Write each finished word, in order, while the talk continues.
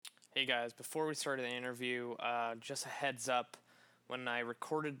Hey guys, before we started the interview, just a heads up. When I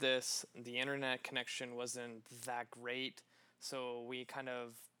recorded this, the internet connection wasn't that great, so we kind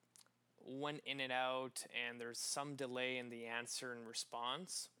of went in and out, and there's some delay in the answer and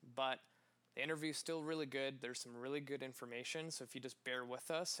response. But the interview is still really good. There's some really good information, so if you just bear with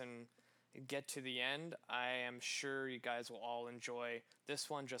us and get to the end, I am sure you guys will all enjoy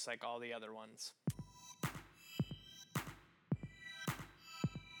this one just like all the other ones.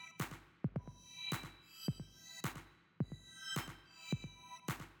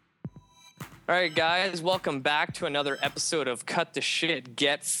 All right, guys, welcome back to another episode of Cut the Shit,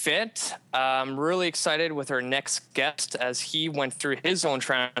 Get Fit. I'm really excited with our next guest as he went through his own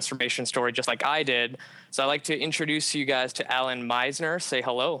transformation story just like I did. So I'd like to introduce you guys to Allan Misner. Say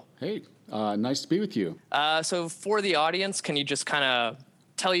hello. Hey, nice to be with you. So for the audience, can you just kind of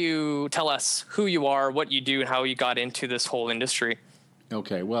tell us who you are, what you do, and how you got into this whole industry?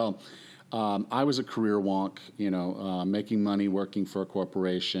 Okay, well, I was a career wonk, making money, working for a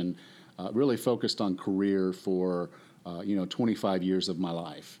corporation, really focused on career for, 25 years of my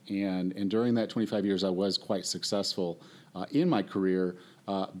life. And during that 25 years, I was quite successful in my career,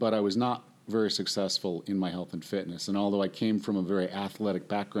 but I was not very successful in my health and fitness. And although I came from a very athletic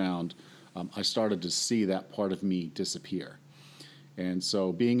background, I started to see that part of me disappear. And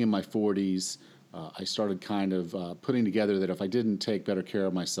so being in my 40s, I started kind of putting together that if I didn't take better care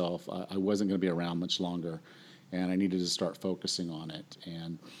of myself, I wasn't going to be around much longer, and I needed to start focusing on it.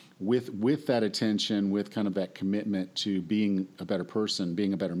 And with that attention, with kind of that commitment to being a better person,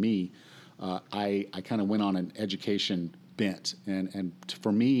 being a better me, I kind of went on an education bent. And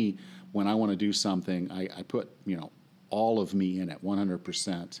for me, when I want to do something, I put all of me in it,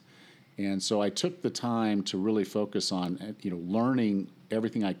 100%. And so I took the time to really focus on learning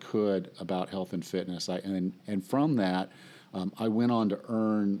everything I could about health and fitness. And from that, I went on to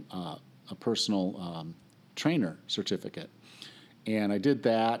earn a personal trainer certificate. And I did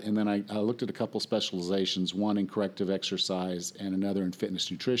that, and then I looked at a couple specializations, one in corrective exercise and another in fitness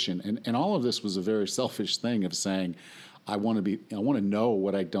nutrition. And all of this was a very selfish thing of saying, I want to know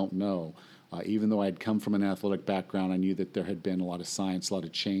what I don't know. Even though I'd come from an athletic background, I knew that there had been a lot of science, a lot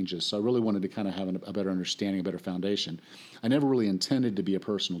of changes. So I really wanted to kind of have a better understanding, a better foundation. I never really intended to be a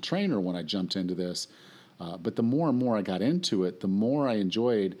personal trainer when I jumped into this. But the more and more I got into it, the more I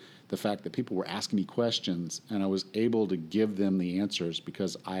enjoyed the fact that people were asking me questions, and I was able to give them the answers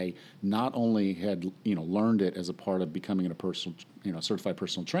because I not only had learned it as a part of becoming a personal, certified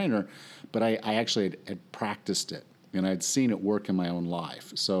personal trainer, but I actually had practiced it, and I'd seen it work in my own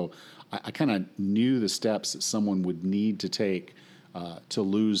life. So I kind of knew the steps that someone would need to take to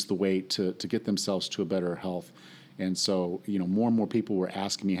lose the weight, to get themselves to a better health. And so, more and more people were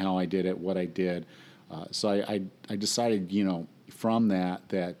asking me how I did it, what I did. So I decided, from that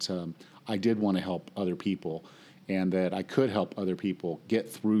I did want to help other people, and that I could help other people get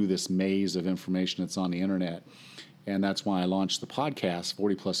through this maze of information that's on the internet. And that's why I launched the podcast,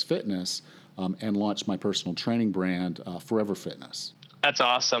 40 Plus Fitness, and launched my personal training brand, Forever Fitness. That's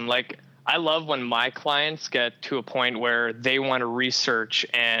awesome. I love when my clients get to a point where they want to research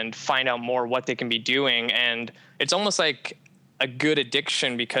and find out more what they can be doing. And it's almost like a good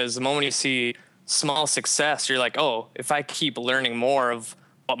addiction, because the moment you see small success, you're like, oh, if I keep learning more of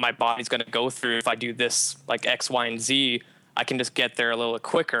what my body's going to go through, if I do this like X, Y, and Z, I can just get there a little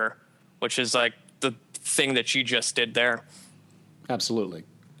quicker, which is like the thing that you just did there. Absolutely.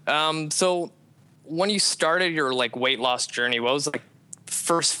 So when you started your weight loss journey, what was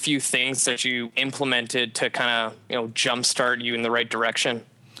first few things that you implemented to kind of jumpstart you in the right direction?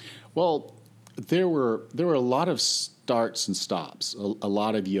 Well, there were a lot of starts and stops, a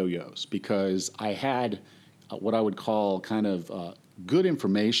lot of yo-yos, because I had what I would call kind of good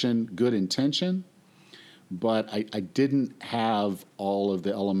information, good intention, but I didn't have all of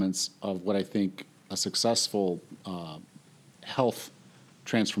the elements of what I think a successful health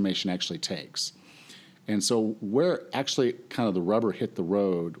transformation actually takes. And so where actually kind of the rubber hit the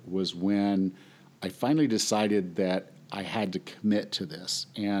road was when I finally decided that I had to commit to this.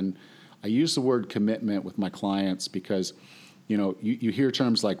 And I use the word commitment with my clients because, you hear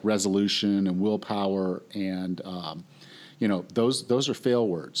terms like resolution and willpower, and those are fail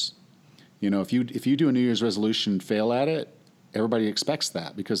words. If you do a New Year's resolution and fail at it, everybody expects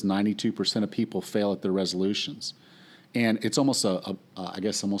that, because 92% of people fail at their resolutions. And it's almost a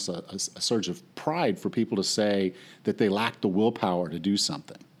surge of pride for people to say that they lack the willpower to do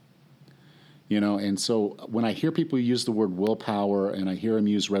something. And so when I hear people use the word willpower, and I hear them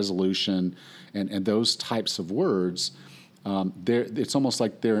use resolution and those types of words, it's almost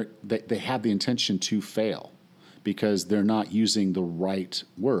like they have the intention to fail, because they're not using the right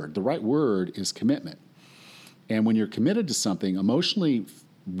word. The right word is commitment. And when you're committed to something, emotionally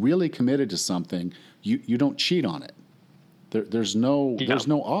really committed to something, you don't cheat on it. There's no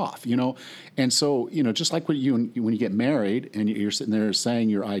off, and so just like when you get married and you're sitting there saying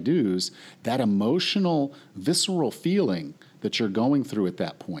your I do's, that emotional, visceral feeling that you're going through at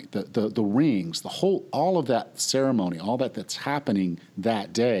that point, the rings, all of that ceremony, all that's happening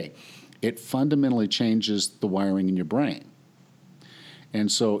that day, it fundamentally changes the wiring in your brain.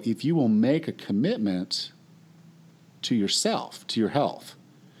 And so if you will make a commitment to yourself, to your health.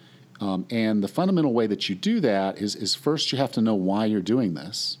 And the fundamental way that you do that is first you have to know why you're doing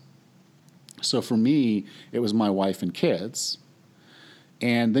this. So for me, it was my wife and kids.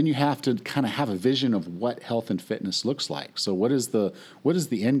 And then you have to kind of have a vision of what health and fitness looks like. So what is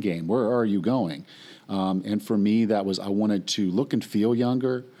the end game? Where are you going? And for me, that was I wanted to look and feel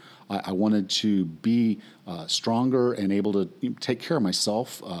younger. I wanted to be stronger and able to take care of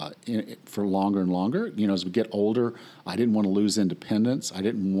myself for longer and longer. As we get older, I didn't want to lose independence. I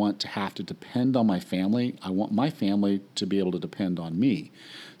didn't want to have to depend on my family. I want my family to be able to depend on me.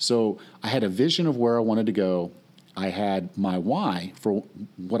 So I had a vision of where I wanted to go. I had my why for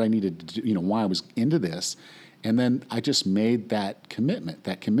what I needed to do, why I was into this. And then I just made that commitment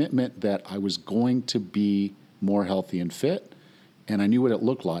that I was going to be more healthy and fit. And I knew what it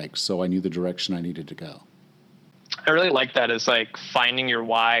looked like, so I knew the direction I needed to go. I really like that as like finding your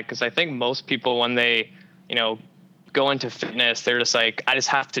why, because I think most people when they, go into fitness, they're just like, I just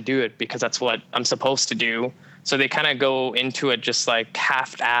have to do it because that's what I'm supposed to do. So they kind of go into it just like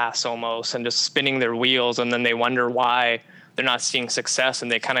half-ass almost and just spinning their wheels, and then they wonder why they're not seeing success, and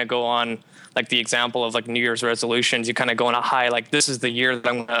they kind of go on like the example of like New Year's resolutions. You kind of go on a high, like this is the year that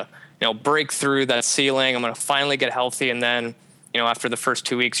I'm gonna break through that ceiling. I'm gonna finally get healthy, and then after the first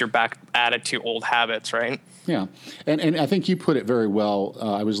 2 weeks, you're back at it to old habits, right? Yeah. And I think you put it very well.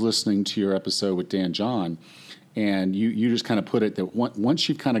 I was listening to your episode with Dan John, and you just kind of put it that once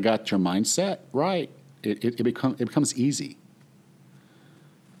you've kind of got your mindset right, it becomes easy.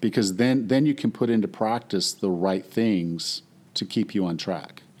 Because then you can put into practice the right things to keep you on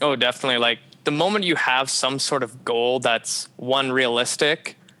track. Oh, definitely. Like the moment you have some sort of goal that's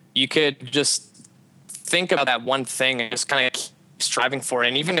realistic, you could just think about that one thing and just kind of keep striving for it.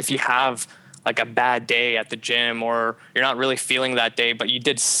 And even if you have like a bad day at the gym or you're not really feeling that day, but you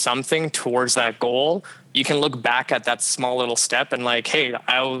did something towards that goal, you can look back at that small little step and like, hey,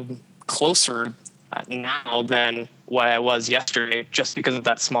 I'm closer now than what I was yesterday just because of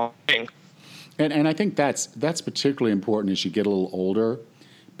that small thing. And I think that's particularly important as you get a little older,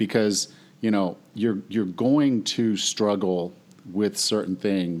 because you're going to struggle with certain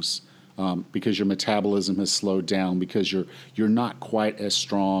things because your metabolism has slowed down, because you're not quite as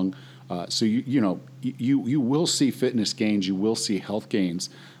strong. So you will see fitness gains, you will see health gains,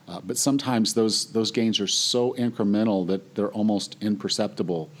 but sometimes those gains are so incremental that they're almost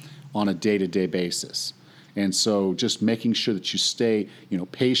imperceptible on a day-to-day basis. And so just making sure that you stay,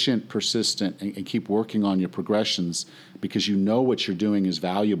 patient, persistent, and keep working on your progressions, because what you're doing is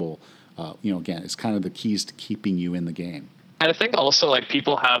valuable. Again, it's kind of the keys to keeping you in the game. And I think also like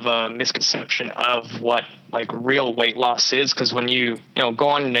people have a misconception of what like real weight loss is, because when you go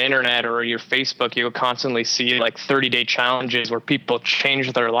on the internet or your Facebook, you'll constantly see like 30-day challenges where people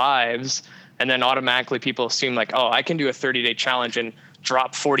change their lives, and then automatically people assume like, oh, I can do a 30-day challenge and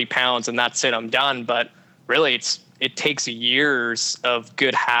drop 40 pounds and that's it, I'm done. But really it takes years of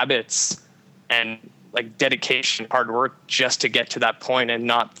good habits and like dedication, hard work just to get to that point, and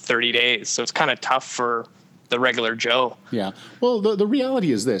not 30 days. So it's kind of tough for the regular Joe. Yeah. Well, the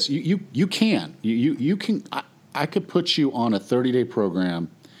reality is this: you can. I could put you on a 30-day program,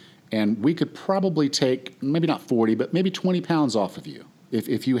 and we could probably take maybe not 40, but maybe 20 pounds off of you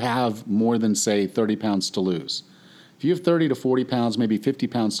if you have more than, say, 30 pounds to lose. If you have 30 to 40 pounds, maybe 50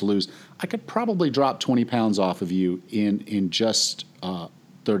 pounds to lose, I could probably drop 20 pounds off of you in just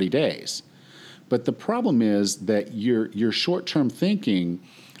 30 days. But the problem is that your short-term thinking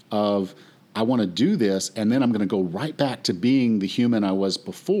of, I want to do this, and then I'm going to go right back to being the human I was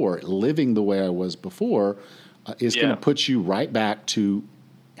before, living the way I was before, is going to put you right back to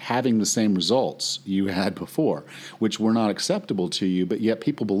having the same results you had before, which were not acceptable to you. But yet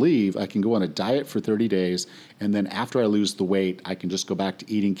people believe I can go on a diet for 30 days, and then after I lose the weight, I can just go back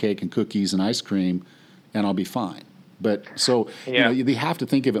to eating cake and cookies and ice cream, and I'll be fine. But so you have to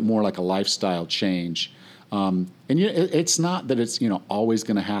think of it more like a lifestyle change. And it's not that it's always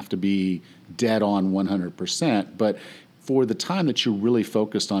going to have to be dead on 100%, but for the time that you're really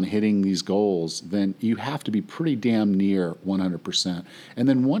focused on hitting these goals, then you have to be pretty damn near 100%. And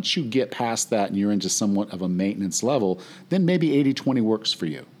then once you get past that and you're into somewhat of a maintenance level, then maybe 80-20 works for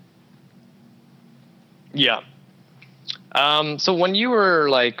you. Yeah. So when you were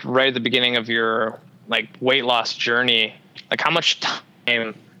like right at the beginning of your like weight loss journey, like how much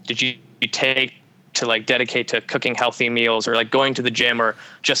time did you take to like dedicate to cooking healthy meals, or like going to the gym, or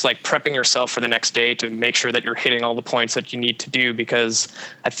just like prepping yourself for the next day to make sure that you're hitting all the points that you need to do? Because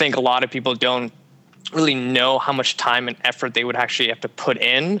I think a lot of people don't really know how much time and effort they would actually have to put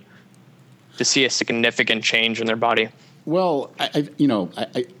in to see a significant change in their body. Well,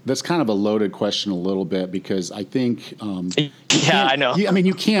 that's kind of a loaded question a little bit, because I think yeah, I know.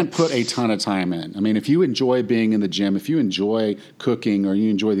 You can't put a ton of time in. I mean, if you enjoy being in the gym, if you enjoy cooking, or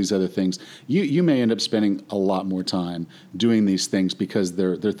you enjoy these other things, you may end up spending a lot more time doing these things because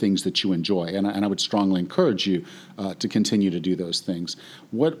they're things that you enjoy. And I would strongly encourage you to continue to do those things.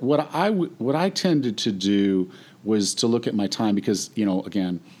 What I tended to do was to look at my time, because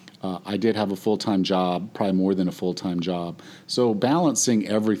again. I did have a full-time job, probably more than a full-time job. So balancing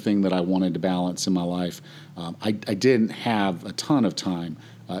everything that I wanted to balance in my life, I didn't have a ton of time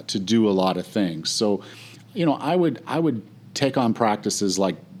to do a lot of things. So, I would take on practices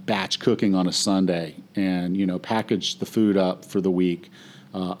like batch cooking on a Sunday and, package the food up for the week.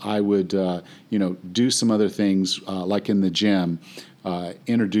 I would, do some other things like in the gym,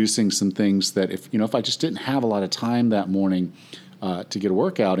 introducing some things that if I just didn't have a lot of time that morning, to get a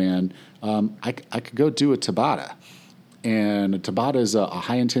workout in, I could go do a Tabata. And a Tabata is a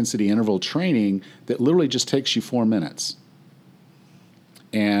high-intensity interval training that literally just takes you 4 minutes.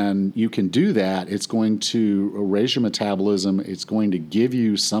 And you can do that. It's going to raise your metabolism. It's going to give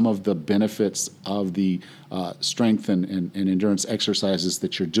you some of the benefits of the strength and endurance exercises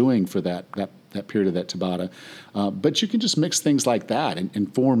that you're doing for that period of that Tabata. But you can just mix things like that. In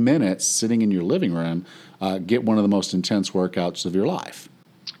 4 minutes, sitting in your living room, get one of the most intense workouts of your life.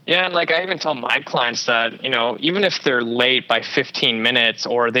 Yeah, and like I even tell my clients that, even if they're late by 15 minutes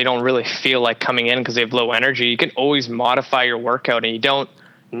or they don't really feel like coming in because they have low energy, you can always modify your workout, and you don't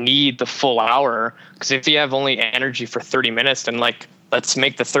need the full hour. Because if you have only energy for 30 minutes, then like let's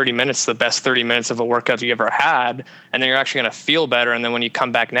make the 30 minutes the best 30 minutes of a workout you ever had, and then you're actually going to feel better. And then when you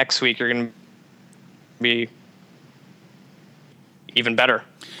come back next week, you're going to be even better.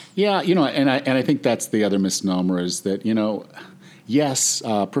 Yeah, and I think that's the other misnomer, is that, yes,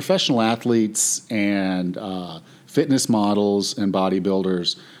 professional athletes and fitness models and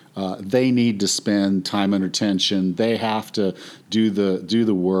bodybuilders, they need to spend time under tension. They have to do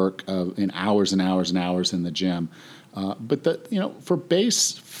the work in hours and hours and hours in the gym. But for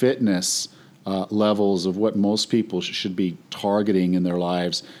base fitness levels of what most people should be targeting in their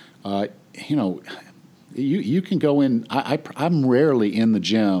lives, you can go in. I'm rarely in the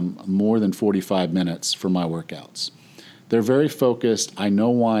gym more than 45 minutes for my workouts. They're very focused. I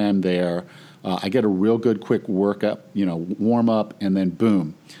know why I'm there. I get a real good quick workup, warm up, and then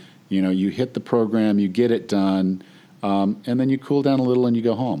boom. You hit the program, you get it done, and then you cool down a little and you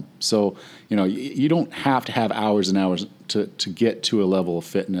go home. So, you don't have to have hours and hours to get to a level of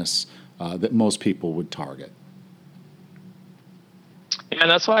fitness that most people would target. Yeah, and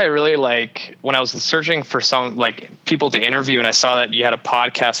that's why I really like when I was searching for some like people to interview, and I saw that you had a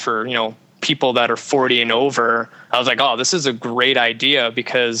podcast for, people that are 40 and over. I was like, oh, this is a great idea,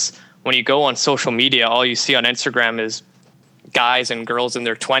 because when you go on social media, all you see on Instagram is guys and girls in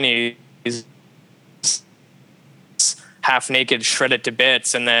their 20s, half naked, shredded to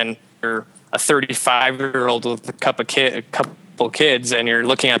bits, and then you're a 35-year-old with a couple kids, and you're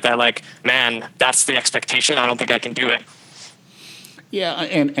looking at that like, man, that's the expectation. I don't think I can do it. Yeah,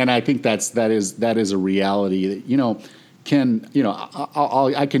 and I think that is a reality that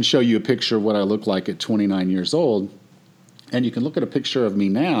I can show you a picture of what I look like at 29 years old, and you can look at a picture of me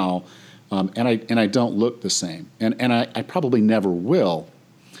now, and I don't look the same, and I probably never will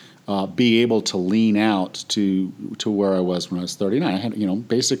be able to lean out to where I was when I was 39. I had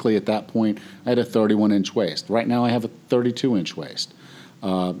basically at that point I had a 31-inch waist. Right now I have a 32-inch waist.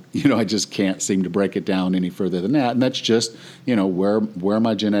 I just can't seem to break it down any further than that. And that's just, where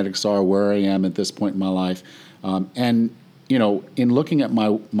my genetics are, where I am at this point in my life. In looking at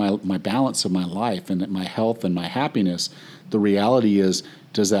my balance of my life and my health and my happiness, the reality is,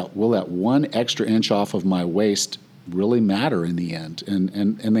 will that 1 extra inch off of my waist really matter in the end?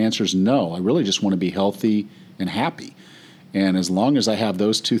 And the answer is no. I really just want to be healthy and happy. And as long as I have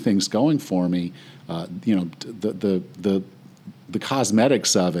those two things going for me, the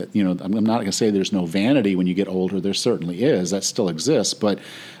cosmetics of it, I'm not going to say there's no vanity when you get older. There certainly is. That still exists. But,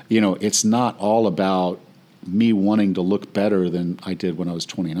 it's not all about me wanting to look better than I did when I was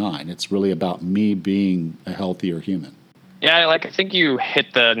 29. It's really about me being a healthier human. Yeah, like I think you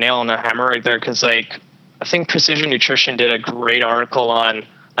hit the nail on the hammer right there, because like I think Precision Nutrition did a great article on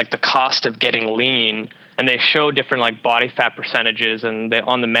like the cost of getting lean, and they showed different like body fat percentages, and they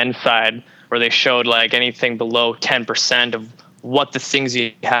on the men's side where they showed like anything below 10% of what the things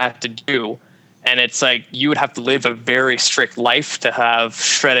you had to do. And it's like you would have to live a very strict life to have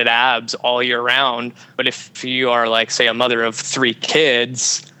shredded abs all year round. But if you are like, say, a mother of 3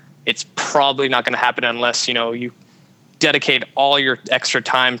 kids, it's probably not going to happen unless, you know, you dedicate all your extra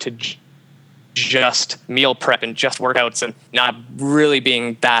time to just meal prep and just workouts and not really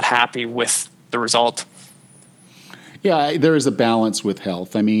being that happy with the result. Yeah, there is a balance with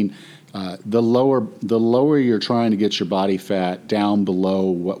health. I mean, the lower you're trying to get your body fat down below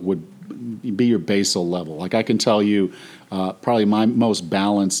what would be your basal level. Like I can tell you, probably my most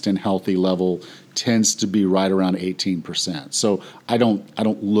balanced and healthy level tends to be right around 18%. So I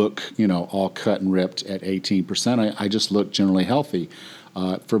don't look, you know, all cut and ripped at 18%. I just look generally healthy.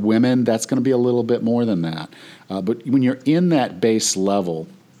 For women, that's going to be a little bit more than that. But when you're in that base level,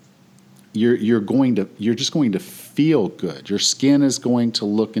 you're just going to feel good. Your skin is going to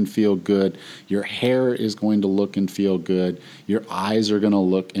look and feel good. Your hair is going to look and feel good. Your eyes are going to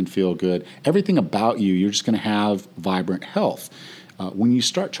look and feel good. Everything about you, you're just going to have vibrant health. When you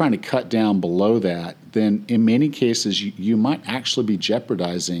start trying to cut down below that, then in many cases you might actually be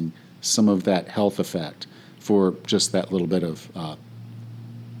jeopardizing some of that health effect for just that little bit of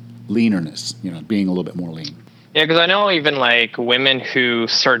leanerness, you know, being a little bit more lean. Yeah, because I know even like women who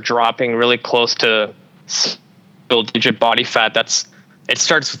start dropping really close to single-digit body fat, it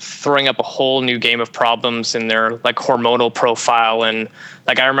starts throwing up a whole new game of problems in their like hormonal profile. And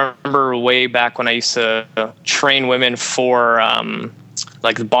like I remember way back when I used to train women for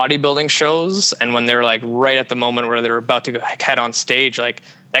like the bodybuilding shows, and when they're like right at the moment where they're about to head on stage, like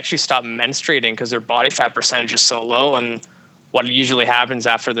they actually stop menstruating because their body fat percentage is so low. And what usually happens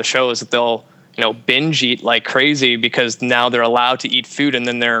after the show is that they'll, you know, binge eat like crazy because now they're allowed to eat food, and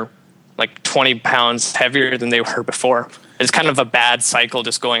then they're like 20 pounds heavier than they were before. It's kind of a bad cycle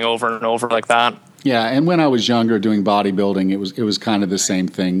just going over and over like that. Yeah, and when I was younger doing bodybuilding, it was kind of the same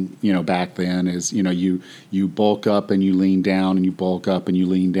thing, you know, back then is, you know, you bulk up and you lean down, and you bulk up and you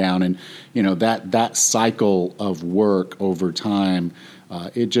lean down, and you know that cycle of work over time,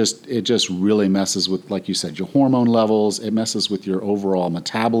 it just really messes with, like you said, your hormone levels. It messes with your overall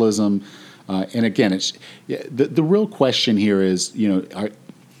metabolism. And again, the real question here is, you know,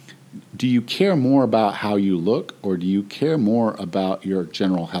 do you care more about how you look, or do you care more about your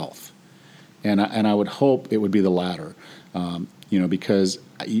general health? And I would hope it would be the latter, you know, because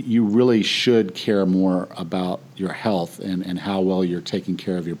you really should care more about your health and how well you're taking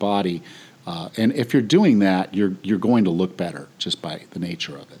care of your body. And if you're doing that, you're going to look better just by the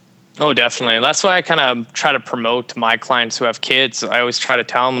nature of it. Oh, definitely. That's why I kind of try to promote to my clients who have kids. I always try to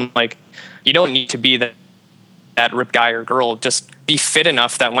tell them, like, you don't need to be that ripped guy or girl. Just be fit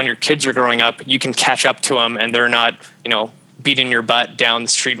enough that when your kids are growing up, you can catch up to them and they're not, you know, beating your butt down the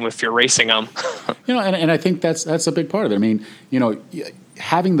street if you're racing them. You know, and I think that's a big part of it. I mean, you know,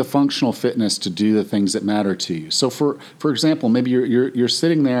 having the functional fitness to do the things that matter to you. So for example, maybe you're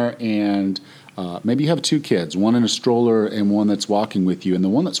sitting there and maybe you have 2 kids, one in a stroller and one that's walking with you, and the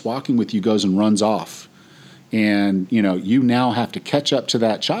one that's walking with you goes and runs off. And, you know, you now have to catch up to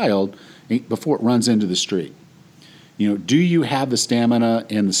that child before it runs into the street. You know, do you have the stamina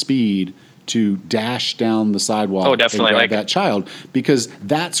and the speed to dash down the sidewalk and grab that child? Because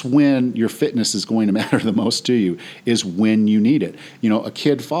that's when your fitness is going to matter the most to you, is when you need it. You know, a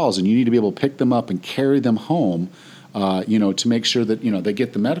kid falls and you need to be able to pick them up and carry them home, you know, to make sure that, you know, they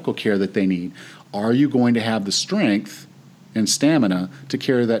get the medical care that they need. Are you going to have the strength and stamina to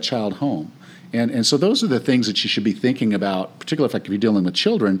carry that child home? And so those are the things that you should be thinking about, particularly if you're dealing with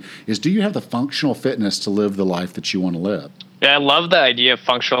children, is do you have the functional fitness to live the life that you want to live? Yeah, I love the idea of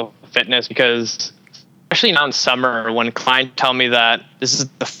functional fitness, because especially now in summer, when clients tell me that this is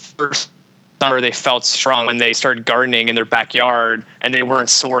the first summer they felt strong when they started gardening in their backyard and they weren't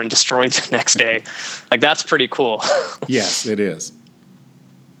sore and destroyed the next day. Like, that's pretty cool. Yes, it is.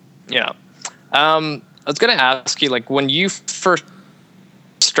 Yeah. I was going to ask you, like, when you first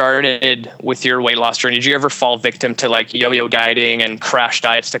started with your weight loss journey, did you ever fall victim to like yo-yo dieting and crash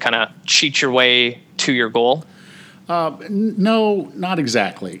diets to kind of cheat your way to your goal? No, not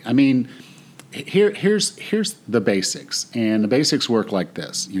exactly. I mean, here's the basics, and the basics work like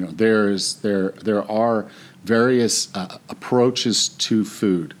this. You know, there are various approaches to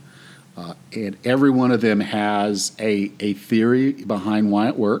food, and every one of them has a theory behind why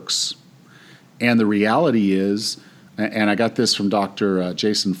it works, And the reality is, and I got this from Dr.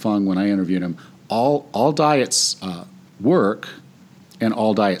 Jason Fung when I interviewed him, all diets work and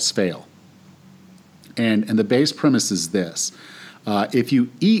all diets fail. And the base premise is this. If you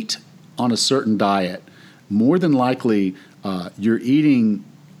eat on a certain diet, more than likely you're eating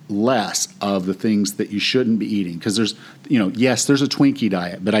less of the things that you shouldn't be eating. Because there's, yes, there's a Twinkie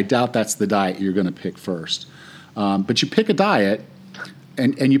diet, but I doubt that's the diet you're going to pick first. But you pick a diet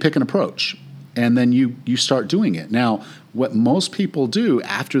and you pick an approach, and then you start doing it. Now, what most people do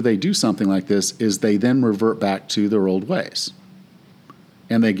after they do something like this is they then revert back to their old ways,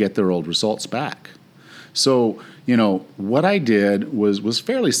 and they get their old results back. So, what I did was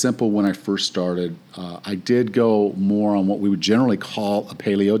fairly simple when I first started. I did go more on what we would generally call a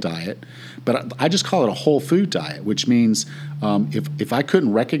paleo diet, but I just call it a whole food diet, which means if I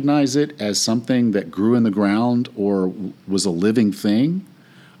couldn't recognize it as something that grew in the ground or was a living thing,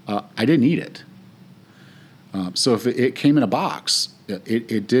 I didn't eat it. So if it came in a box,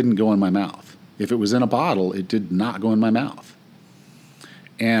 it didn't go in my mouth. If it was in a bottle, it did not go in my mouth.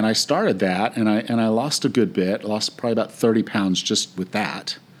 And I started that, and I lost a good bit. I lost probably about 30 pounds just with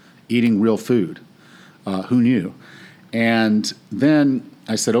that, eating real food. Who knew? And then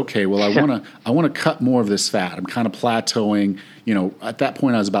I said, okay, well, I want to cut more of this fat. I'm kind of plateauing. At that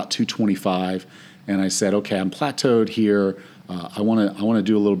point I was about 225, and I said, okay, I'm plateaued here. I want to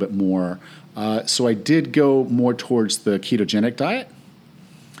do a little bit more. So I did go more towards the ketogenic diet,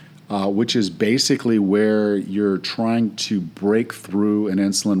 which is basically where you're trying to break through an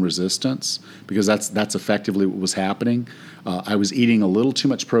insulin resistance, because that's effectively what was happening. I was eating a little too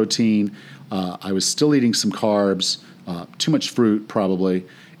much protein. I was still eating some carbs, too much fruit probably.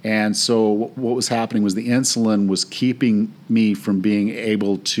 And so what was happening was the insulin was keeping me from being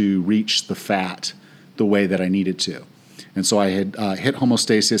able to reach the fat the way that I needed to. And so I had hit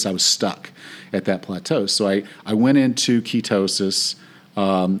homeostasis. I was stuck at that plateau. So I went into ketosis,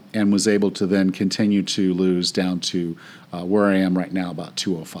 and was able to then continue to lose down to where I am right now, about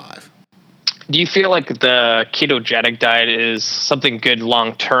 205. Do you feel like the ketogenic diet is something good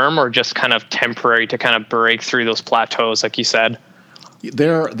long term, or just kind of temporary to kind of break through those plateaus, like you said?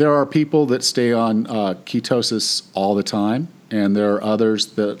 There are people that stay on ketosis all the time, and there are others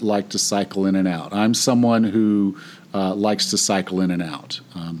that like to cycle in and out. I'm someone who likes to cycle in and out,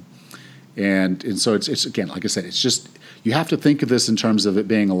 and so it's again, like I said, it's just. You have to think of this in terms of it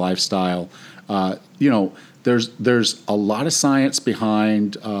being a lifestyle. There's a lot of science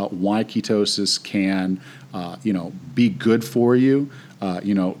behind why ketosis can, be good for you.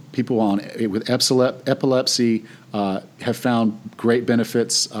 People with epilepsy have found great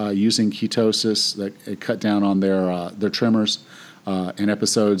benefits using ketosis that cut down on their tremors and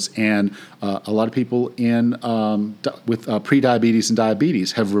episodes. And a lot of people with prediabetes and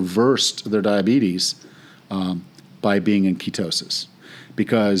diabetes have reversed their diabetes by being in ketosis,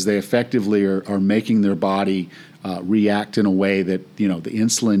 because they effectively are making their body react in a way that, the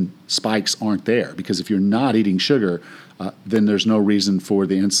insulin spikes aren't there. Because if you're not eating sugar, then there's no reason for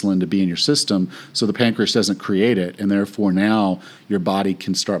the insulin to be in your system, so the pancreas doesn't create it, and therefore now your body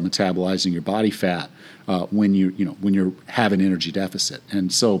can start metabolizing your body fat when you're having energy deficit.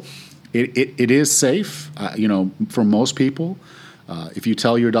 And so it is safe, for most people. If you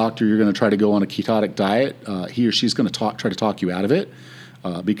tell your doctor you're going to try to go on a ketogenic diet, he or she's going to try to talk you out of it,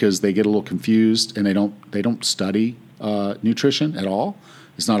 because they get a little confused and they don't study nutrition at all.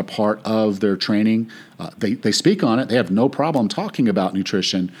 It's not a part of their training. They speak on it. They have no problem talking about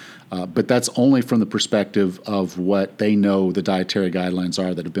nutrition, but that's only from the perspective of what they know the dietary guidelines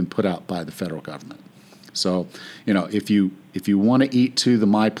are that have been put out by the federal government. So, if you want to eat to the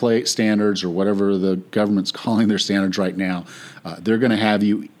My Plate standards, or whatever the government's calling their standards right now, they're going to have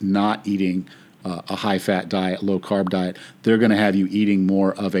you not eating a high-fat diet, low-carb diet. They're going to have you eating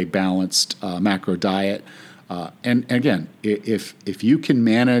more of a balanced macro diet. And again, if you can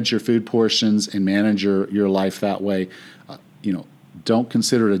manage your food portions and manage your life that way, don't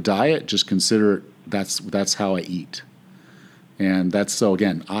consider it a diet. Just consider that's how I eat. And that's, so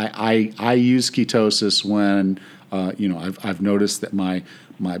again, I use ketosis when I've noticed that my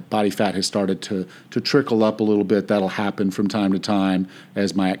body fat has started to trickle up a little bit. That'll happen from time to time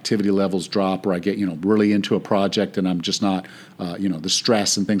as my activity levels drop, or I get really into a project and I'm just not the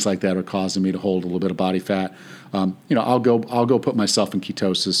stress and things like that are causing me to hold a little bit of body fat. I'll go put myself in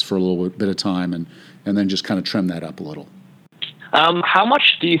ketosis for a little bit of time and then just kind of trim that up a little. How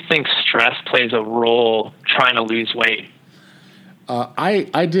much do you think stress plays a role trying to lose weight?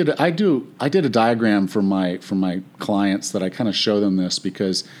 I did a diagram for my clients that I kind of show them this,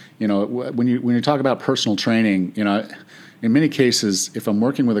 because when you talk about personal training, In many cases, if I'm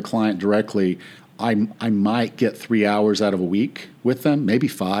working with a client directly, I might get 3 hours out of a week with them, maybe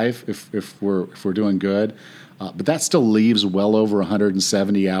 5 if we're doing good, but that still leaves well over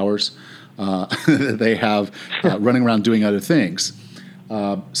 170 hours that they have running around doing other things.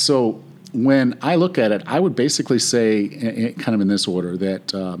 So when I look at it, I would basically say, kind of in this order,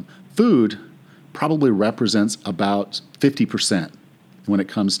 that food probably represents about 50% when it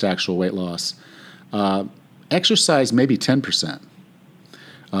comes to actual weight loss. Exercise maybe 10%.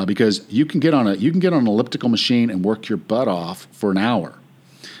 Because you can get on an elliptical machine and work your butt off for an hour,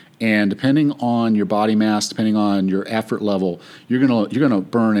 and depending on your body mass, depending on your effort level, you're gonna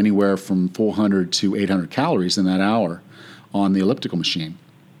burn anywhere from 400 to 800 calories in that hour on the elliptical machine.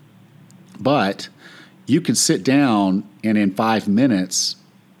 But you can sit down and in 5 minutes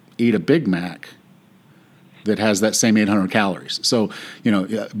eat a Big Mac that has that same 800 calories. So,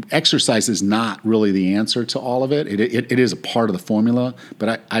 exercise is not really the answer to all of it. It is a part of the formula,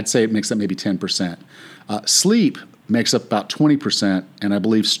 but I'd say it makes up maybe 10%. Sleep makes up about 20%, and I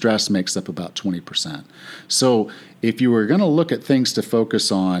believe stress makes up about 20%. So if you were going to look at things to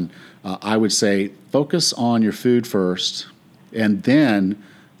focus on, I would say focus on your food first, and then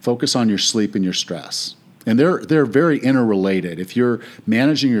focus on your sleep and your stress. And they're very interrelated. If you're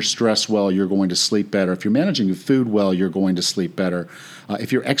managing your stress well, you're going to sleep better. If you're managing your food well, you're going to sleep better.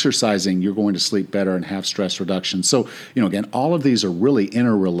 If you're exercising, you're going to sleep better and have stress reduction. So, again, all of these are really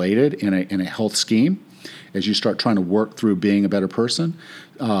interrelated in a health scheme as you start trying to work through being a better person.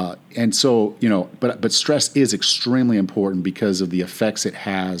 And so, but stress is extremely important because of the effects it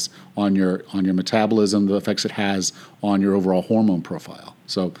has on your metabolism, the effects it has on your overall hormone profile.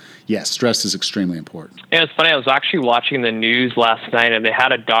 So, yes, stress is extremely important. Yeah, it's funny. I was actually watching the news last night, and they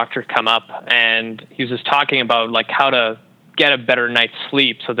had a doctor come up, and he was just talking about like how to get a better night's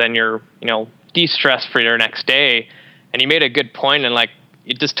sleep, so then you're de-stressed for your next day. And he made a good point, and like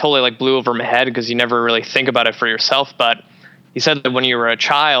it just totally like blew over my head because you never really think about it for yourself. But he said that when you were a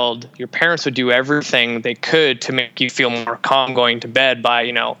child, your parents would do everything they could to make you feel more calm going to bed by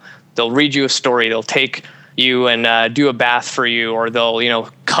they'll read you a story, they'll take you and do a bath for you, or they'll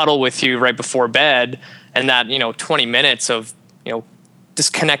cuddle with you right before bed, and that 20 minutes of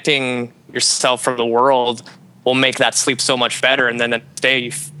disconnecting yourself from the world will make that sleep so much better, and then the next day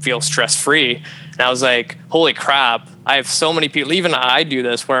you feel stress free. And I was like, holy crap, I have so many people, even I do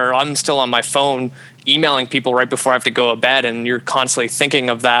this, where I'm still on my phone emailing people right before I have to go to bed, and you're constantly thinking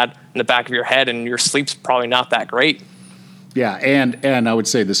of that in the back of your head, and your sleep's probably not that great. Yeah, and I would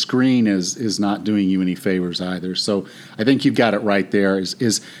say the screen is not doing you any favors either. So I think you've got it right there.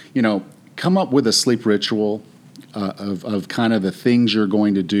 Is come up with a sleep ritual of kind of the things you're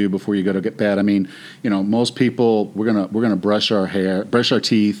going to do before you go to get bed. I mean, most people we're gonna brush our hair, brush our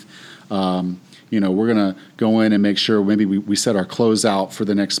teeth. We're gonna go in and make sure maybe we set our clothes out for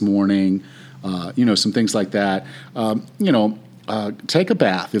the next morning. Some things like that. Take a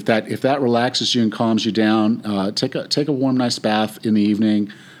bath if that relaxes you and calms you down. Take a warm, nice bath in the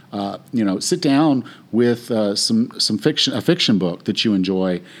evening. Sit down with a fiction book that you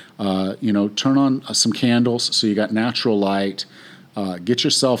enjoy. Turn on some candles so you got natural light. Get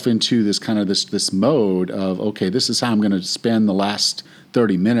yourself into this kind of this mode of, okay, this is how I'm going to spend the last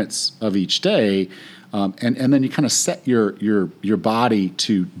 30 minutes of each day. And then you kind of set your body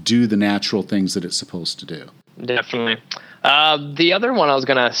to do the natural things that it's supposed to do. Definitely. The other one I was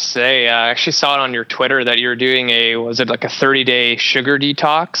going to say, I actually saw it on your Twitter that you're doing was it like a 30-day sugar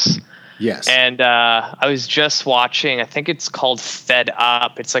detox? Yes. And I was just watching, I think it's called Fed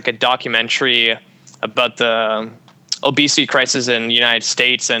Up. It's like a documentary about the obesity crisis in the United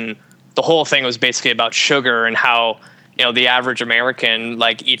States. And the whole thing was basically about sugar and how, the average American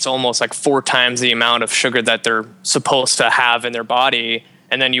eats almost 4 times the amount of sugar that they're supposed to have in their body.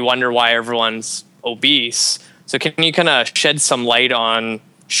 And then you wonder why everyone's obese. So can you kind of shed some light on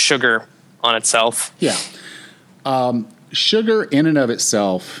sugar on itself? Yeah. Sugar in and of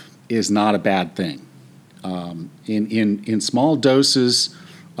itself is not a bad thing. In small doses,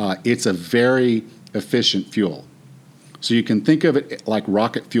 it's a very efficient fuel. So you can think of it like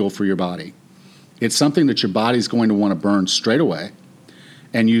rocket fuel for your body. It's something that your body's going to want to burn straight away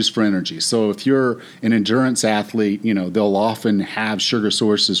and use for energy. So if you're an endurance athlete, they'll often have sugar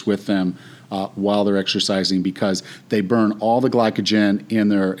sources with them while they're exercising because they burn all the glycogen in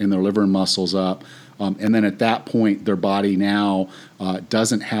their liver and muscles up. And then at that point, their body now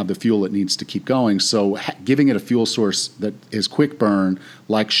doesn't have the fuel it needs to keep going. So giving it a fuel source that is quick burn,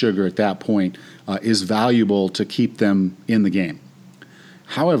 like sugar at that point, is valuable to keep them in the game.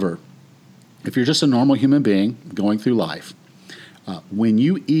 However, if you're just a normal human being going through life, when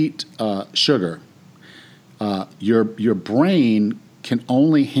you eat sugar, your brain can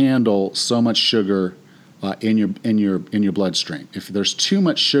only handle so much sugar in your bloodstream. If there's too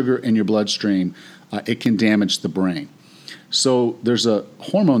much sugar in your bloodstream, it can damage the brain. So there's a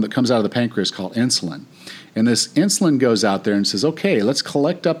hormone that comes out of the pancreas called insulin. And this insulin goes out there and says, okay, let's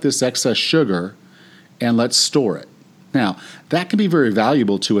collect up this excess sugar and let's store it. Now, that can be very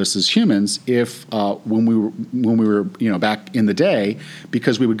valuable to us as humans if when we were back in the day,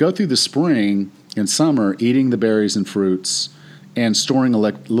 because we would go through the spring and summer eating the berries and fruits and storing a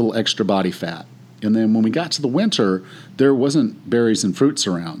little extra body fat. And then when we got to the winter, there wasn't berries and fruits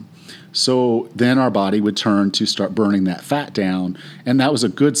around. So then our body would turn to start burning that fat down, and that was a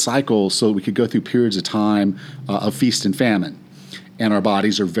good cycle so we could go through periods of time of feast and famine. And our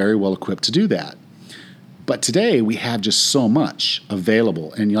bodies are very well equipped to do that. But today we have just so much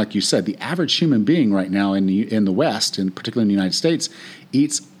available. And like you said, the average human being right now in the West, and particularly in the United States,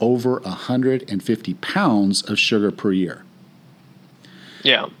 eats over 150 pounds of sugar per year.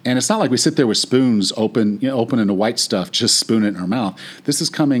 Yeah. And it's not like we sit there with spoons opening the white stuff, just spoon it in our mouth. This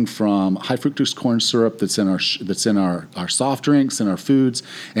is coming from high fructose corn syrup that's in our soft drinks and our foods,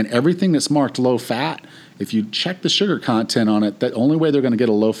 and everything that's marked low fat. If you check the sugar content on it, the only way they're going to get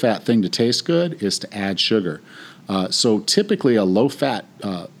a low fat thing to taste good is to add sugar. So typically a low fat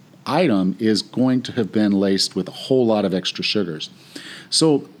item is going to have been laced with a whole lot of extra sugars.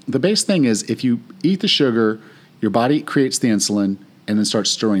 So the base thing is if you eat the sugar, your body creates the insulin and then starts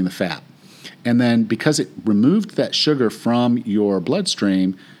storing the fat. And then because it removed that sugar from your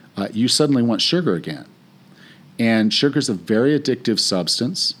bloodstream, you suddenly want sugar again. And sugar is a very addictive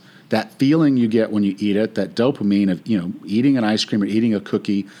substance. That feeling you get when you eat it, that dopamine of eating an ice cream or eating a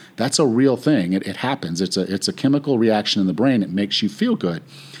cookie, that's a real thing. It happens. It's a chemical reaction in the brain. It makes you feel good.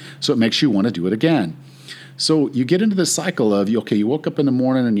 So it makes you want to do it again. So you get into this cycle of, you woke up in the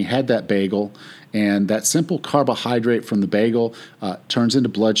morning and you had that bagel, and that simple carbohydrate from the bagel turns into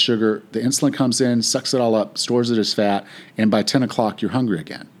blood sugar. The insulin comes in, sucks it all up, stores it as fat, and by 10 o'clock, you're hungry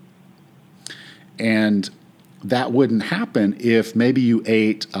again. And that wouldn't happen if maybe you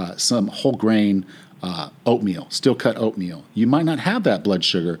ate some whole grain oatmeal, steel cut oatmeal. You might not have that blood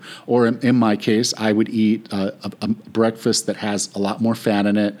sugar. Or in my case, I would eat a breakfast that has a lot more fat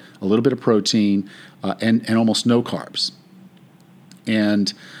in it, a little bit of protein, and almost no carbs.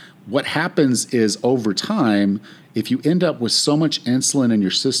 And what happens is over time, if you end up with so much insulin in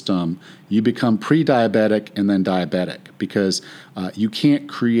your system, you become pre-diabetic and then diabetic because you can't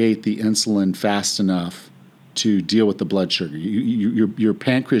create the insulin fast enough to deal with the blood sugar. Your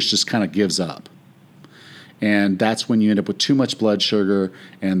pancreas just kind of gives up. And that's when you end up with too much blood sugar,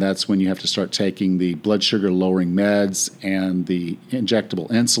 and that's when you have to start taking the blood sugar lowering meds and the injectable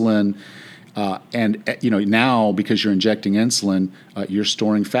insulin. Now because you're injecting insulin, you're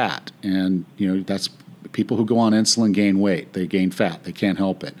storing fat, and that's people who go on insulin gain weight, they gain fat, they can't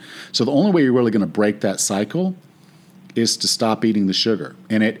help it. So the only way you're really going to break that cycle is to stop eating the sugar,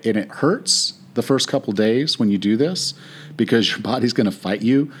 and it hurts the first couple days when you do this because your body's going to fight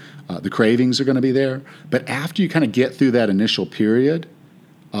you. The cravings are going to be there, but after you kind of get through that initial period,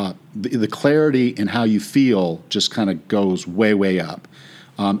 the clarity in how you feel just kind of goes way up.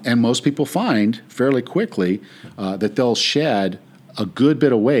 And most people find fairly quickly that they'll shed a good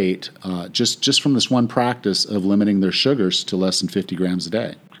bit of weight just from this one practice of limiting their sugars to less than 50 grams a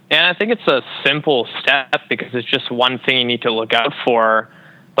day. And I think it's a simple step because it's just one thing you need to look out for.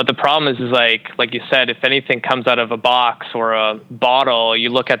 But the problem is like you said, if anything comes out of a box or a bottle, you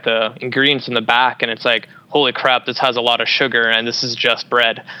look at the ingredients in the back and it's like, holy crap, this has a lot of sugar and this is just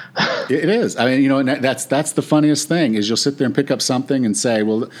bread. It is. I mean, and that's the funniest thing is you'll sit there and pick up something and say,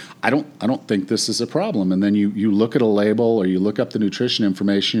 well, I don't think this is a problem. And then you look at a label or you look up the nutrition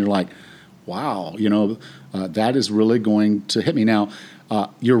information, you're like, wow, that is really going to hit me. Now,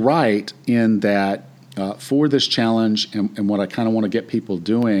 you're right in that for this challenge and what I kind of want to get people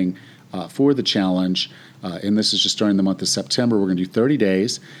doing for the challenge, and this is just during the month of September, we're going to do 30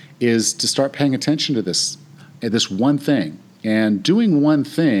 days, is to start paying attention to this one thing. And doing one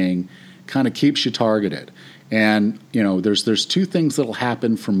thing kind of keeps you targeted. And, there's two things that will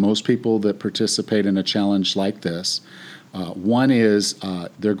happen for most people that participate in a challenge like this. One is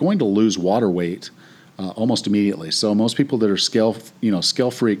they're going to lose water weight almost immediately. So most people that are scale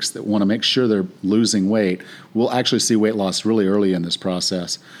freaks that want to make sure they're losing weight will actually see weight loss really early in this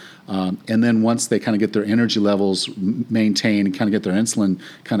process. And then once they kind of get their energy levels maintained and kind of get their insulin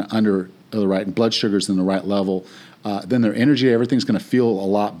kind of under the right and blood sugars in the right level, then their energy, everything's going to feel a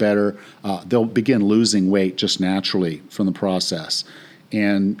lot better. They'll begin losing weight just naturally from the process.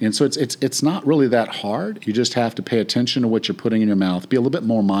 And so it's not really that hard. You just have to pay attention to what you're putting in your mouth, be a little bit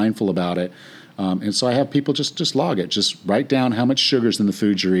more mindful about it. And so I have people just log it, just write down how much sugar's in the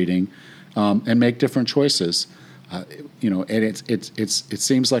food you're eating, and make different choices. And it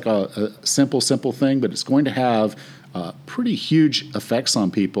seems like a simple thing, but it's going to have pretty huge effects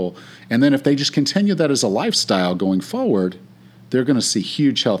on people. And then if they just continue that as a lifestyle going forward, they're going to see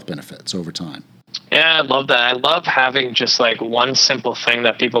huge health benefits over time. Yeah, I love that. I love having just like one simple thing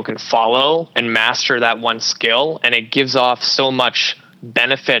that people can follow and master that one skill, and it gives off so much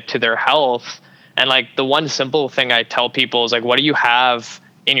benefit to their health. And like the one simple thing I tell people is like, what do you have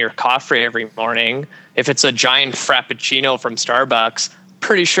in your coffee every morning? If it's a giant frappuccino from Starbucks,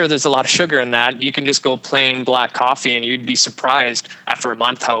 pretty sure there's a lot of sugar in that. You can just go plain black coffee and you'd be surprised after a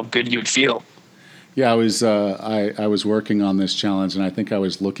month how good you'd feel. Yeah, I was working on this challenge, and I think I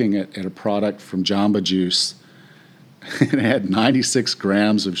was looking at a product from Jamba Juice, and it had 96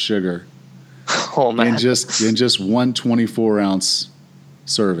 grams of sugar. Oh man! In just one 24-ounce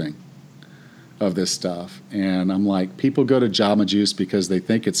serving of this stuff, and I'm like, people go to Jamba Juice because they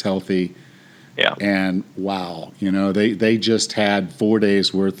think it's healthy. Yeah. And wow, they just had 4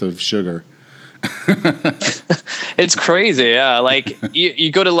 days worth of sugar. It's crazy. Yeah. Like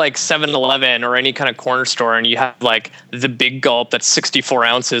you go to like 7-Eleven or any kind of corner store and you have like the big gulp that's 64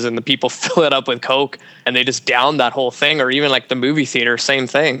 ounces and the people fill it up with Coke and they just down that whole thing, or even like the movie theater, same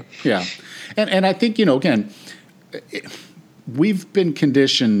thing. Yeah. And I think, again, we've been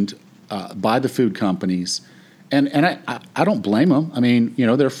conditioned by the food companies, and I don't blame them. I mean,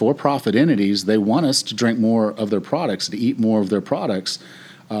 they're for-profit entities. They want us to drink more of their products, to eat more of their products.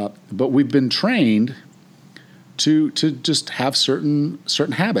 But we've been trained to just have certain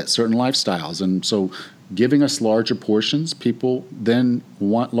habits, certain lifestyles, and so giving us larger portions, people then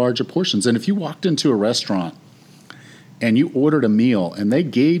want larger portions. And if you walked into a restaurant and you ordered a meal and they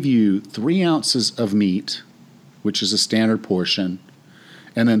gave you 3 ounces of meat, which is a standard portion,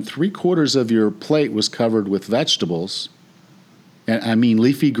 and then 3/4 of your plate was covered with vegetables, and I mean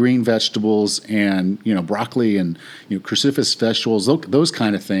leafy green vegetables and broccoli and cruciferous vegetables, those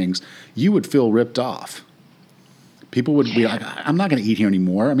kind of things, you would feel ripped off. People would be like, I'm not going to eat here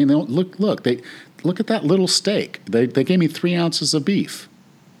anymore. I mean, they look at that little steak. They gave me 3 ounces of beef.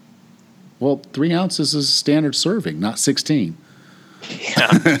 Well, 3 ounces is a standard serving, not 16.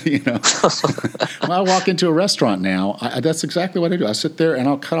 Yeah. When I walk into a restaurant now, that's exactly what I do. I sit there and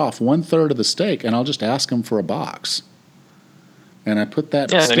I'll cut off 1/3 of the steak and I'll just ask them for a box. And I put that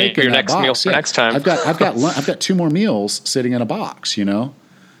steak in that box. Meal for next time. I've got 2 more meals sitting in a box,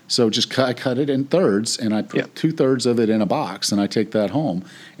 So I cut it in thirds, and I put 2/3 of it in a box, and I take that home.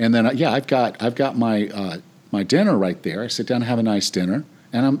 And then I've got my dinner right there. I sit down and have a nice dinner,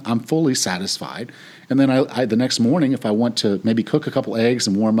 and I'm fully satisfied. And then I the next morning, if I want to maybe cook a couple eggs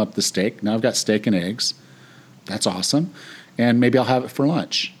and warm up the steak, now I've got steak and eggs. That's awesome. And maybe I'll have it for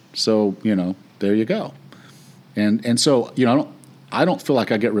lunch. So there you go. And so I don't feel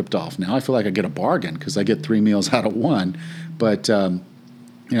like I get ripped off now. I feel like I get a bargain because I get 3 meals out of one. But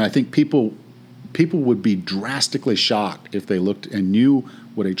I think people would be drastically shocked if they looked and knew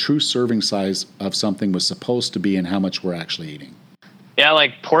what a true serving size of something was supposed to be and how much we're actually eating. Yeah,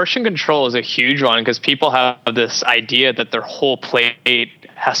 like portion control is a huge one because people have this idea that their whole plate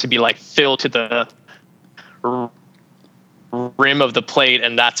has to be like filled to the rim of the plate,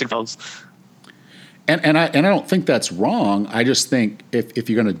 and that's And I don't think that's wrong. I just think if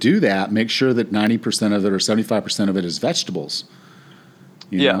you're going to do that, make sure that 90% of it or 75% of it is vegetables.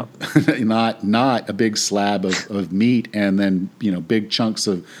 Not a big slab of meat and then big chunks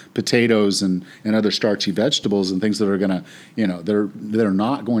of potatoes and other starchy vegetables and things that are going to that are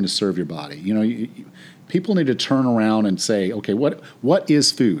not going to serve your body. People need to turn around and say, okay, what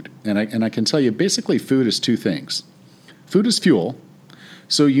is food? And I can tell you, basically, food is 2 things. Food is fuel.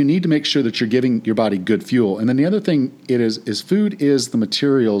 So you need to make sure that you're giving your body good fuel. And then the other thing is food is the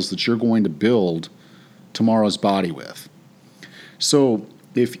materials that you're going to build tomorrow's body with. So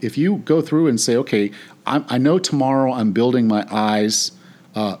if you go through and say, okay, I know tomorrow I'm building my eyes,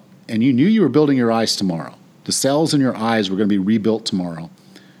 and you knew you were building your eyes tomorrow. The cells in your eyes were going to be rebuilt tomorrow.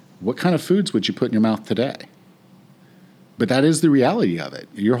 What kind of foods would you put in your mouth today? But that is the reality of it.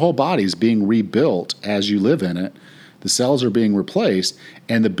 Your whole body is being rebuilt as you live in it. The cells are being replaced,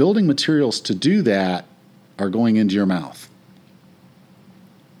 and the building materials to do that are going into your mouth.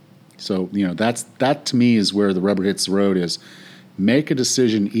 So, that to me is where the rubber hits the road is make a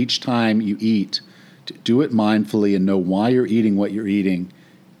decision each time you eat to do it mindfully and know why you're eating what you're eating,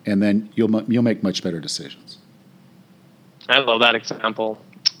 and then you'll make much better decisions. I love that example.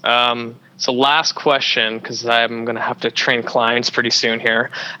 So last question, because I'm going to have to train clients pretty soon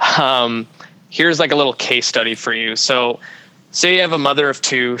here. Here's like a little case study for you. So say you have a mother of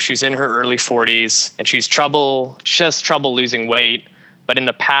two, she's in her early 40s, and she has trouble losing weight, but in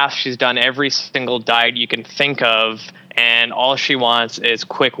the past she's done every single diet you can think of, and all she wants is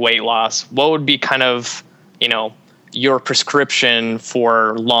quick weight loss. What would be kind of, your prescription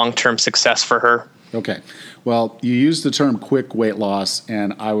for long-term success for her? Okay. Well, you use the term quick weight loss,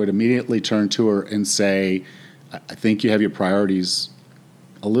 and I would immediately turn to her and say, I think you have your priorities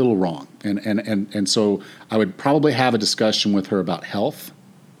a little wrong. And so I would probably have a discussion with her about health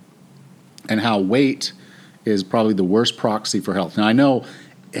and how weight is probably the worst proxy for health. Now, I know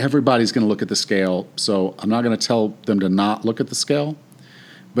everybody's going to look at the scale, so I'm not going to tell them to not look at the scale,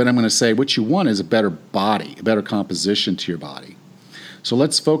 but I'm going to say what you want is a better body, a better composition to your body. So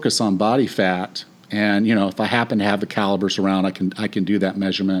let's focus on body fat. And, if I happen to have the calibers around, I can do that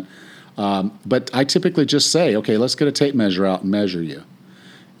measurement. But I typically just say, okay, let's get a tape measure out and measure you.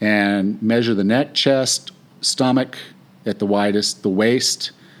 And measure the neck, chest, stomach at the widest, the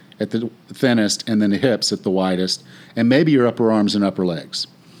waist at the thinnest, and then the hips at the widest, and maybe your upper arms and upper legs.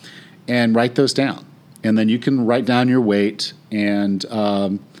 And write those down. And then you can write down your weight and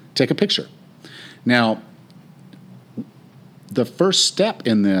take a picture. Now, the first step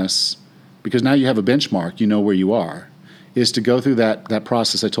in this, because now you have a benchmark, you know where you are, is to go through that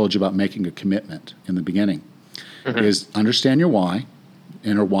process I told you about making a commitment in the beginning. Mm-hmm. Is understand your why,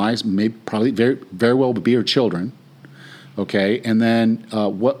 and her whys may probably very, very well be her children, okay? And then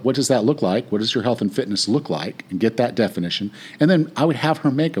what does that look like? What does your health and fitness look like? And get that definition. And then I would have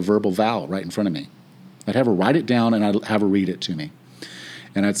her make a verbal vow right in front of me. I'd have her write it down, and I'd have her read it to me.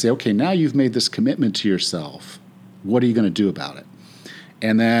 And I'd say, okay, now you've made this commitment to yourself. What are you going to do about it?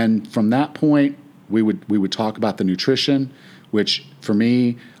 And then from that point, we would talk about the nutrition, which for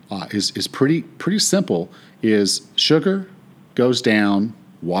me is pretty simple. Is sugar goes down,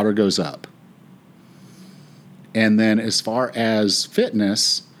 water goes up. And then as far as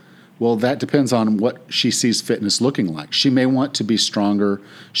fitness, well, that depends on what she sees fitness looking like. She may want to be stronger.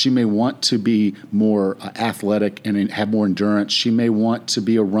 She may want to be more athletic and have more endurance. She may want to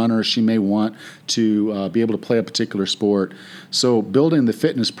be a runner. She may want to be able to play a particular sport. So building the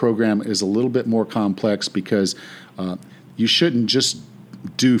fitness program is a little bit more complex because you shouldn't just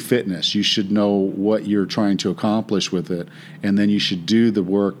do fitness. You should know what you're trying to accomplish with it, and then you should do the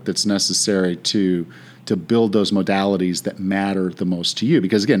work that's necessary to build those modalities that matter the most to you.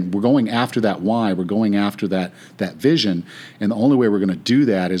 Because again, we're going after that why, we're going after that vision, and the only way we're going to do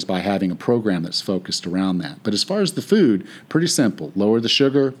that is by having a program that's focused around that. But as far as the food, pretty simple. Lower the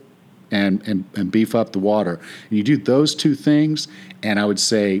sugar and beef up the water. And you do those two things, and I would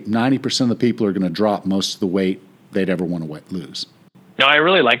say 90% of the people are going to drop most of the weight they'd ever want to lose. No, I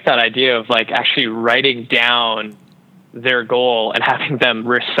really like that idea of actually writing down their goal and having them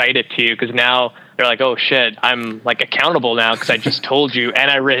recite it to you, because now they're like, oh shit, I'm accountable now because I just told you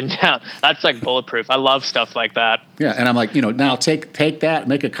and I written down. That's bulletproof. I love stuff like that. Yeah, and I'm like, now take that,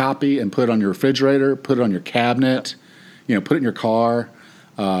 make a copy and put it on your refrigerator, put it on your cabinet, put it in your car,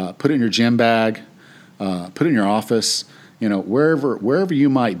 put it in your gym bag, put it in your office. Wherever you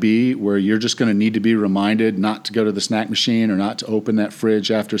might be, where you're just going to need to be reminded not to go to the snack machine or not to open that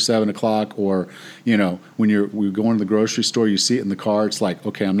fridge after 7 o'clock, or when you're going to the grocery store, you see it in the car. It's like,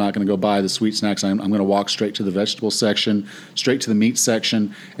 okay, I'm not going to go buy the sweet snacks. I'm going to walk straight to the vegetable section, straight to the meat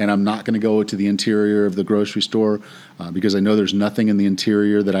section, and I'm not going to go to the interior of the grocery store because I know there's nothing in the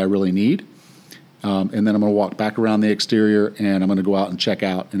interior that I really need. And then I'm going to walk back around the exterior, and I'm going to go out and check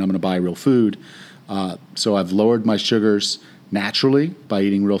out, and I'm going to buy real food. So I've lowered my sugars naturally by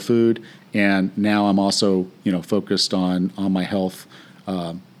eating real food, and now I'm also focused on my health,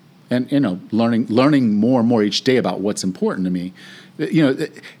 and learning more and more each day about what's important to me.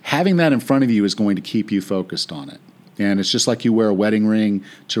 Having that in front of you is going to keep you focused on it, and it's just like you wear a wedding ring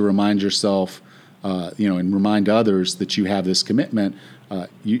to remind yourself, and remind others that you have this commitment.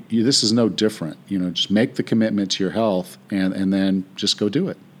 This is no different. Just make the commitment to your health, and then just go do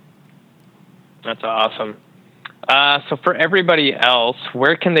it. That's awesome. So for everybody else,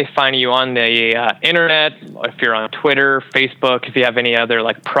 where can they find you on the internet? If you're on Twitter, Facebook, if you have any other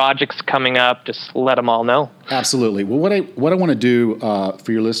projects coming up, just let them all know. Absolutely. Well, what I want to do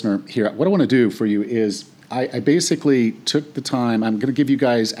for your listener here, what I want to do for you is I basically took the time. I'm going to give you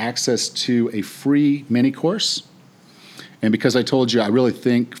guys access to a free mini course. And because I told you I really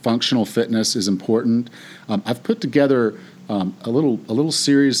think functional fitness is important, I've put together a little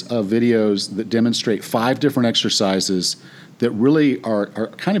series of videos that demonstrate 5 different exercises that really are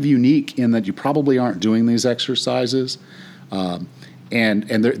kind of unique in that you probably aren't doing these exercises. And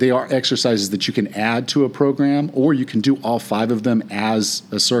they are exercises that you can add to a program, or you can do all 5 of them as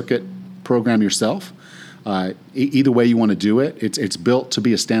a circuit program yourself. Either way you want to do it, it's built to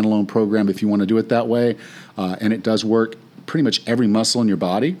be a standalone program if you want to do it that way, and it does work pretty much every muscle in your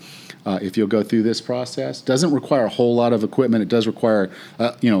body. If you'll go through this process, doesn't require a whole lot of equipment. It does require,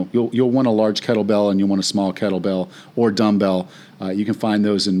 you'll want a large kettlebell and you'll want a small kettlebell or dumbbell. You can find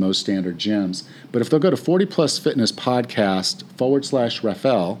those in most standard gyms. But if they'll go to 40 Plus Fitness Podcast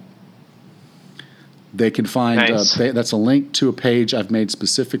 /Rafael, they can find Nice. That's a link to a page I've made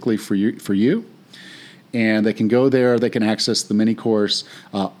specifically for you. And they can go there. They can access the mini course.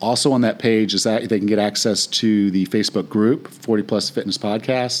 Also on that page is that they can get access to the Facebook group, 40 Plus Fitness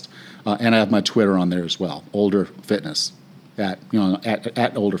Podcast, and I have my Twitter on there as well, Older Fitness, at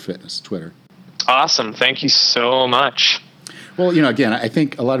Older Fitness Twitter. Awesome. Thank you so much. Well, again, I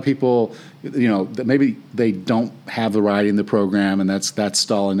think a lot of people, that maybe they don't have variety in the program, and that's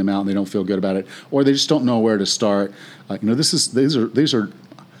stalling them out, and they don't feel good about it, or they just don't know where to start. These are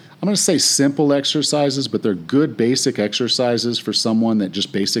I'm going to say simple exercises, but they're good basic exercises for someone that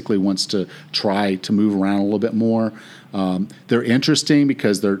just basically wants to try to move around a little bit more. They're interesting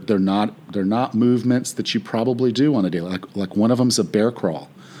because they're not movements that you probably do on a daily. Like one of them's a bear crawl.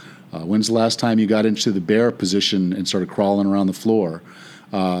 When's the last time you got into the bear position and started crawling around the floor?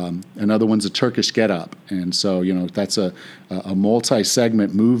 Another one's a Turkish get-up. And so, that's a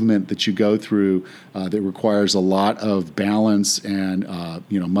multi-segment movement that you go through that requires a lot of balance and,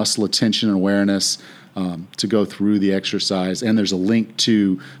 muscle attention and awareness to go through the exercise. And there's a link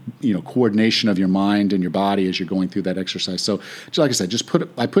to, coordination of your mind and your body as you're going through that exercise. So, like I said,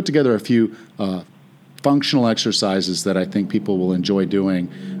 I put together a few functional exercises that I think people will enjoy doing,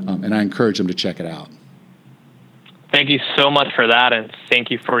 and I encourage them to check it out. Thank you so much for that, and thank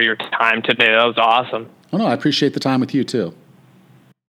you for your time today. That was awesome. Oh, no, I appreciate the time with you, too.